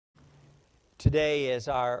Today is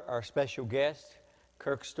our special guest.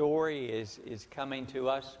 Kirk Story is coming to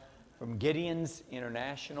us from Gideons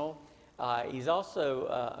International. He's also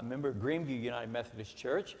a member of Greenview United Methodist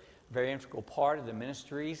Church, a very integral part of the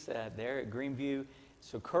ministries there at Greenview.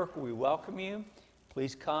 So Kirk, we welcome you.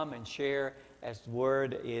 Please come and share as the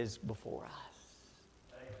word is before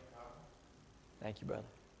us. Thank you, brother.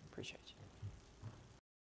 Appreciate you.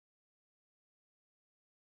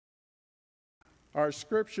 Our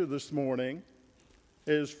scripture this morning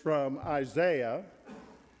is from Isaiah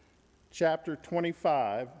chapter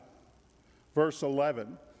 25, verse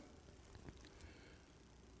 11.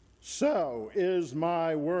 So is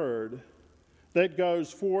my word that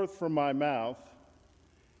goes forth from my mouth.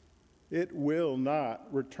 It will not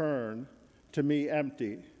return to me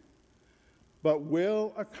empty, but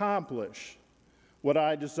will accomplish what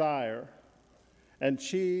I desire and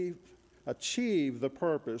achieve the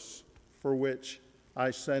purpose for which I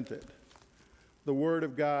sent it. The word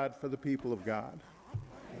of God for the people of God.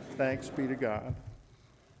 Thanks be to God.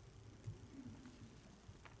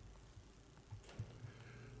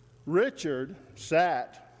 Richard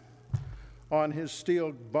sat on his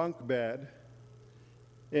steel bunk bed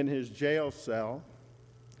in his jail cell,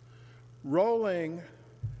 rolling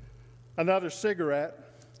another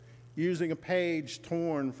cigarette using a page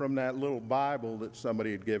torn from that little Bible that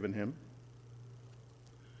somebody had given him.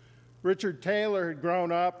 Richard Taylor had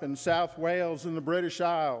grown up in South Wales in the British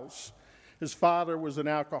Isles. His father was an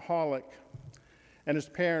alcoholic, and his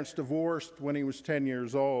parents divorced when he was 10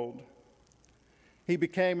 years old. He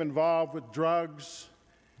became involved with drugs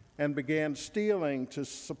and began stealing to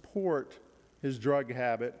support his drug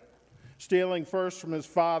habit, stealing first from his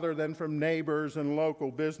father, then from neighbors and local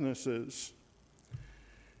businesses.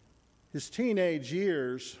 His teenage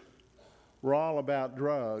years were all about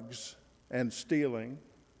drugs and stealing.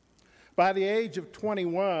 By the age of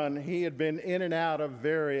 21, he had been in and out of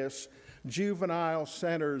various juvenile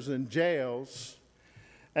centers and jails,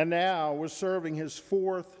 and now was serving his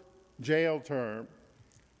fourth jail term.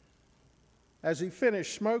 As he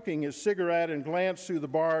finished smoking his cigarette and glanced through the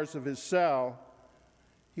bars of his cell,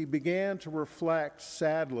 he began to reflect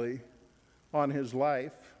sadly on his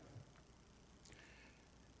life.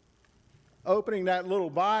 Opening that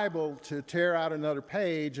little Bible to tear out another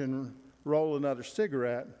page and roll another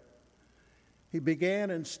cigarette, he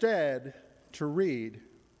began instead to read.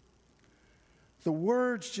 The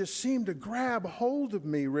words just seemed to grab hold of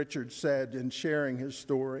me, Richard said in sharing his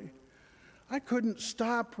story. I couldn't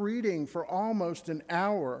stop reading for almost an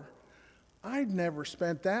hour. I'd never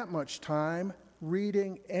spent that much time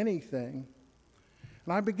reading anything.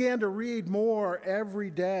 And I began to read more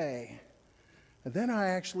every day. And then I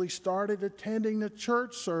actually started attending the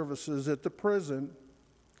church services at the prison.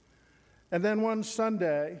 And then one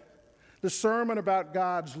Sunday, the sermon about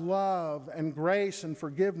God's love and grace and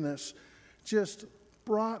forgiveness just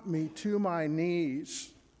brought me to my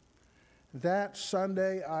knees. That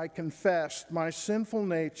Sunday, I confessed my sinful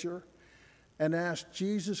nature and asked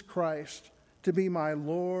Jesus Christ to be my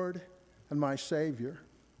Lord and my Savior.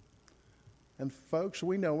 And folks,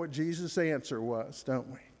 we know what Jesus' answer was,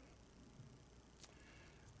 don't we?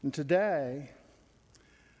 And today,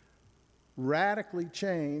 radically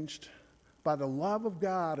changed by the love of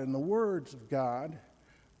God and the words of God,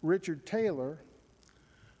 Richard Taylor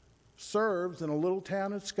serves in a little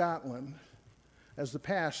town in Scotland as the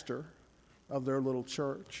pastor of their little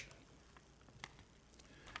church.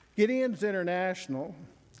 Gideons International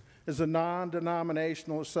is a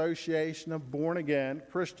non-denominational association of born-again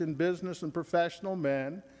Christian business and professional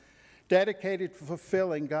men dedicated to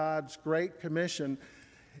fulfilling God's great commission.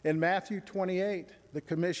 In Matthew 28, that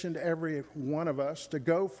commissioned every one of us to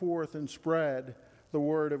go forth and spread the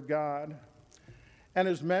word of God. And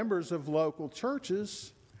as members of local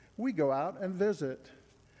churches, we go out and visit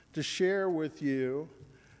to share with you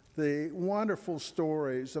the wonderful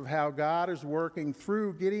stories of how God is working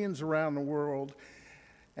through Gideons around the world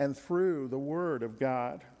and through the Word of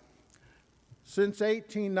God. Since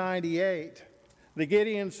 1898, the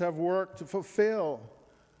Gideons have worked to fulfill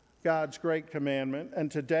God's great commandment,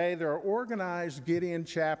 and today there are organized Gideon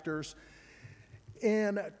chapters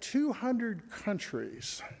in 200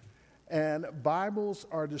 countries, and Bibles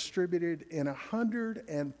are distributed in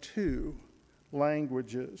 102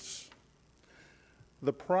 languages.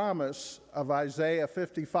 The promise of Isaiah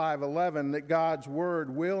 55:11 that God's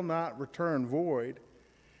word will not return void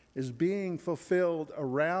is being fulfilled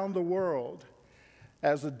around the world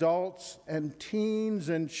as adults and teens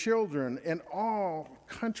and children in all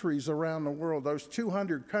countries around the world, those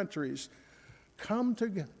 200 countries, come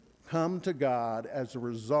to God as a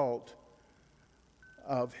result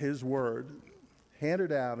of His word,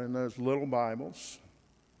 handed out in those little Bibles.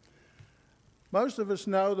 Most of us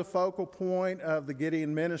know the focal point of the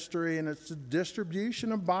Gideon ministry, and it's the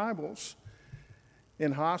distribution of Bibles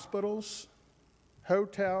in hospitals,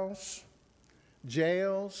 hotels,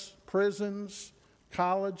 jails, prisons,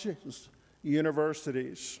 colleges,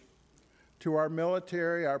 universities, to our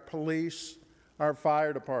military, our police, our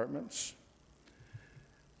fire departments.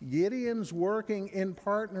 Gideon's working in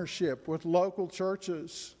partnership with local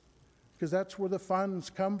churches, because that's where the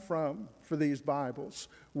funds come from for these Bibles.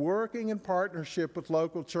 Working in partnership with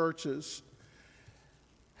local churches,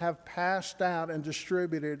 have passed out and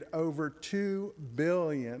distributed over 2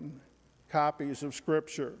 billion copies of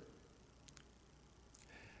Scripture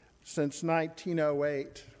since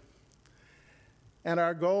 1908. And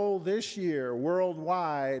our goal this year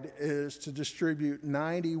worldwide is to distribute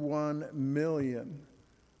 91 million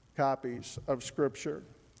copies of Scripture.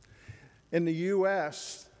 In the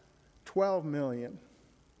U.S., 12 million.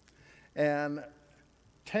 And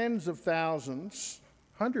tens of thousands,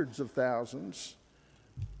 hundreds of thousands,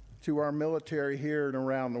 to our military here and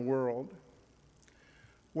around the world,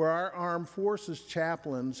 where our armed forces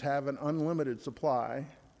chaplains have an unlimited supply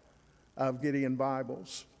of Gideon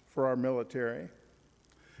Bibles for our military.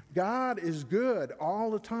 God is good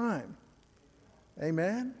all the time.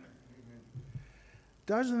 Amen?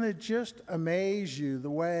 Doesn't it just amaze you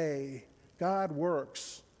the way God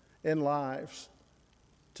works in lives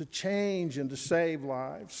to change and to save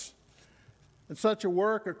lives? And such a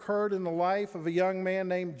work occurred in the life of a young man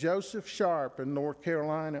named Joseph Sharp in North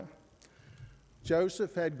Carolina.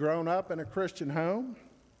 Joseph had grown up in a Christian home,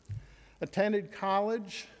 attended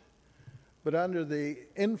college, but under the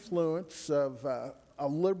influence of a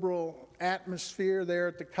liberal atmosphere there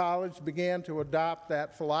at the college, began to adopt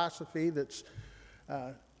that philosophy that's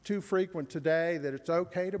too frequent today, that it's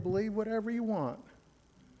okay to believe whatever you want.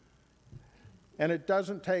 And it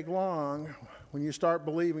doesn't take long when you start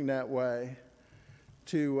believing that way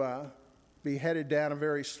to be headed down a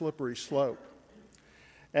very slippery slope.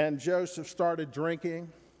 And Joseph started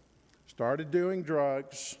drinking, started doing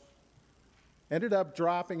drugs, ended up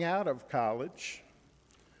dropping out of college,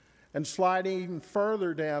 and sliding even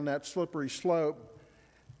further down that slippery slope,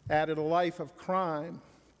 added a life of crime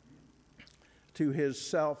to his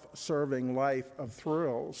self-serving life of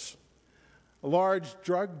thrills. A large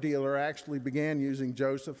drug dealer actually began using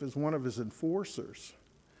Joseph as one of his enforcers.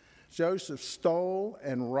 Joseph stole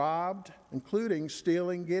and robbed, including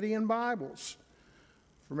stealing Gideon Bibles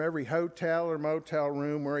from every hotel or motel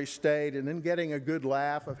room where he stayed, and then getting a good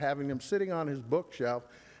laugh of having them sitting on his bookshelf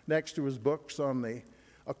next to his books on the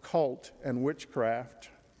occult and witchcraft.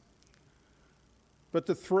 But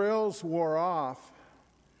the thrills wore off,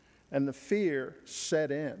 and the fear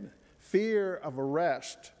set in. Fear of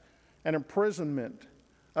arrest and imprisonment,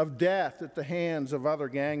 of death at the hands of other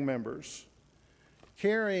gang members.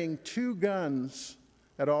 Carrying 2 guns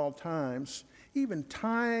at all times, even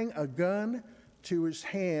tying a gun to his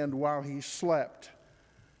hand while he slept.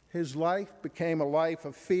 His life became a life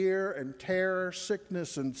of fear and terror,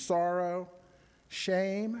 sickness and sorrow,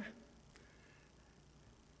 shame.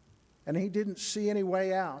 And he didn't see any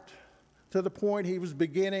way out, to the point he was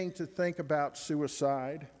beginning to think about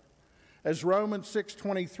suicide. As Romans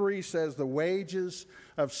 6:23 says, the wages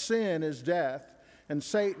of sin is death, and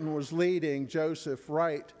Satan was leading Joseph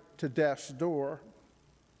right to death's door.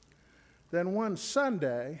 Then one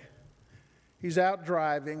Sunday, he's out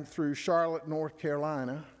driving through Charlotte, North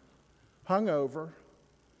Carolina, hungover,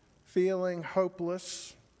 feeling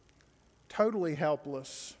hopeless, totally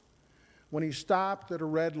helpless, when he stopped at a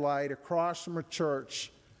red light across from a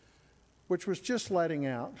church which was just letting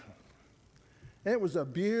out. It was a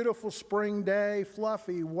beautiful spring day,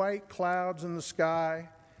 fluffy white clouds in the sky,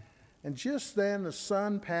 and just then the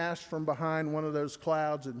sun passed from behind one of those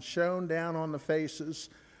clouds and shone down on the faces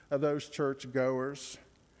of those churchgoers.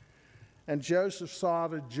 And Joseph saw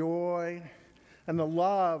the joy and the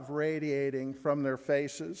love radiating from their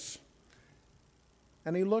faces.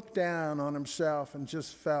 And he looked down on himself and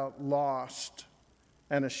just felt lost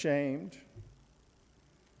and ashamed.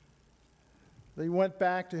 He went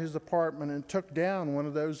back to his apartment and took down one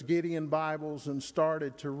of those Gideon Bibles and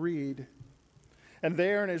started to read. And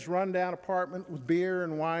there in his rundown apartment, with beer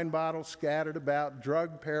and wine bottles scattered about,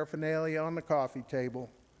 drug paraphernalia on the coffee table,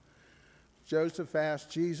 Joseph asked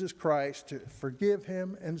Jesus Christ to forgive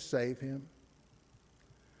him and save him.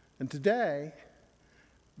 And today,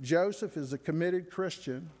 Joseph is a committed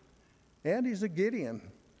Christian, and he's a Gideon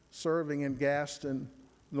serving in Gaston,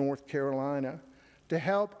 North Carolina, to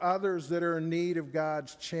help others that are in need of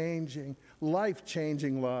God's changing,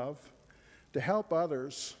 life-changing love, to help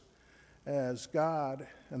others as God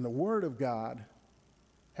and the Word of God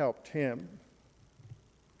helped him.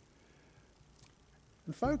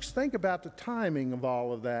 And folks, think about the timing of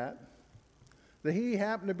all of that. That he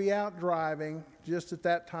happened to be out driving just at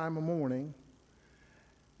that time of morning,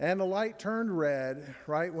 and the light turned red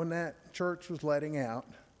right when that church was letting out,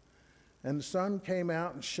 and the sun came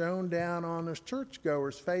out and shone down on those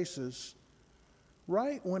churchgoers' faces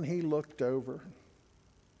right when he looked over.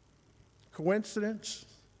 Coincidence?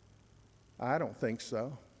 I don't think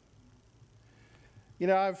so. You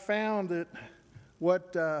know, I've found that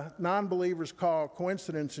what non-believers call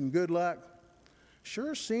coincidence and good luck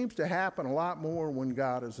sure seems to happen a lot more when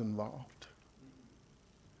God is involved.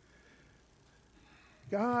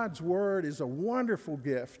 God's Word is a wonderful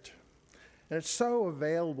gift, and it's so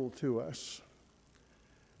available to us.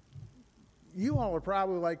 You all are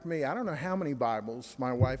probably like me. I don't know how many Bibles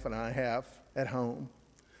my wife and I have at home.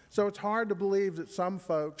 So it's hard to believe that some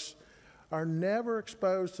folks are never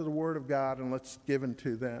exposed to the Word of God unless it's given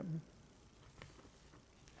to them.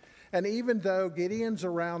 And even though Gideons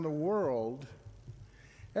around the world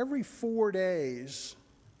every 4 days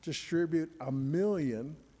distribute 1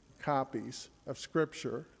 million copies of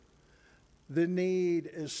Scripture, the need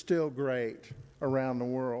is still great around the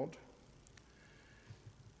world.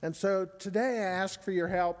 And so today I ask for your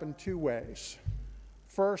help in 2 ways.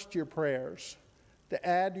 First, your prayers. To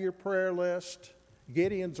add to your prayer list,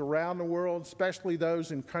 Gideons around the world, especially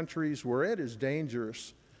those in countries where it is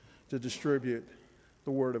dangerous to distribute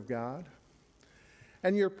the Word of God.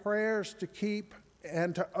 And your prayers to keep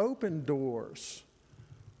and to open doors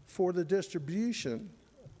for the distribution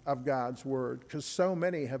of God's Word, because so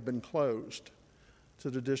many have been closed to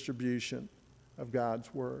the distribution of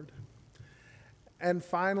God's Word. And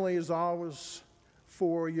finally, as always,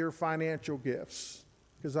 for your financial gifts,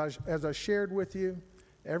 because as I shared with you,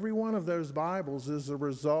 every one of those Bibles is a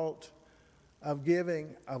result of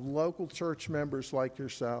giving of local church members like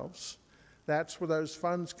yourselves. That's where those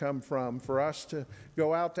funds come from, for us to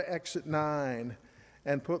go out to Exit 9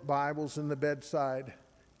 and put Bibles in the bedside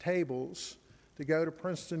tables, to go to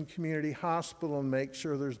Princeton Community Hospital and make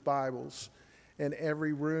sure there's Bibles in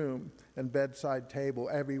every room and bedside table,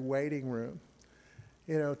 every waiting room.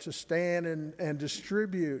 You know, to stand and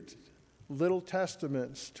distribute little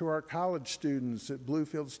testaments to our college students at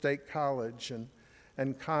Bluefield State College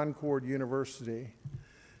and Concord University.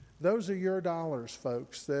 Those are your dollars,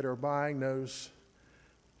 folks, that are buying those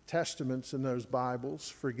testaments and those Bibles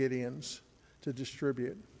for Gideons to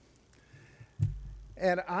distribute.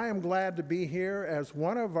 And I am glad to be here as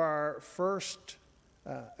one of our first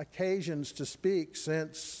occasions to speak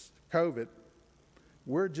since COVID.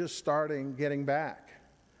 We're just starting getting back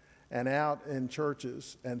and out in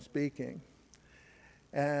churches and speaking.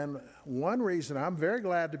 And one reason I'm very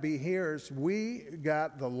glad to be here is we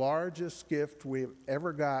got the largest gift we've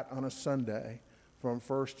ever got on a Sunday from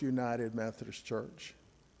First United Methodist Church.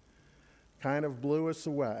 Kind of blew us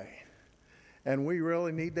away. And we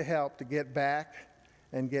really need the help to get back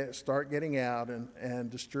and start getting out and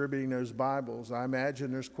distributing those Bibles. I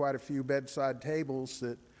imagine there's quite a few bedside tables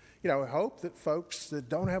that, you know, I hope that folks that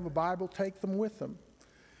don't have a Bible take them with them.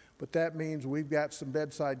 But that means we've got some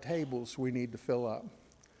bedside tables we need to fill up.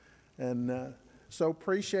 And so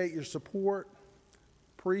appreciate your support.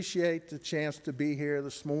 Appreciate the chance to be here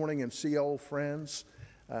this morning and see old friends,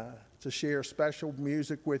 to share special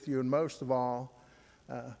music with you, and most of all,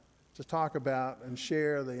 to talk about and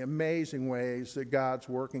share the amazing ways that God's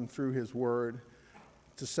working through His Word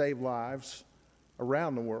to save lives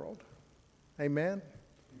around the world. Amen?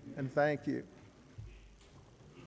 And thank you.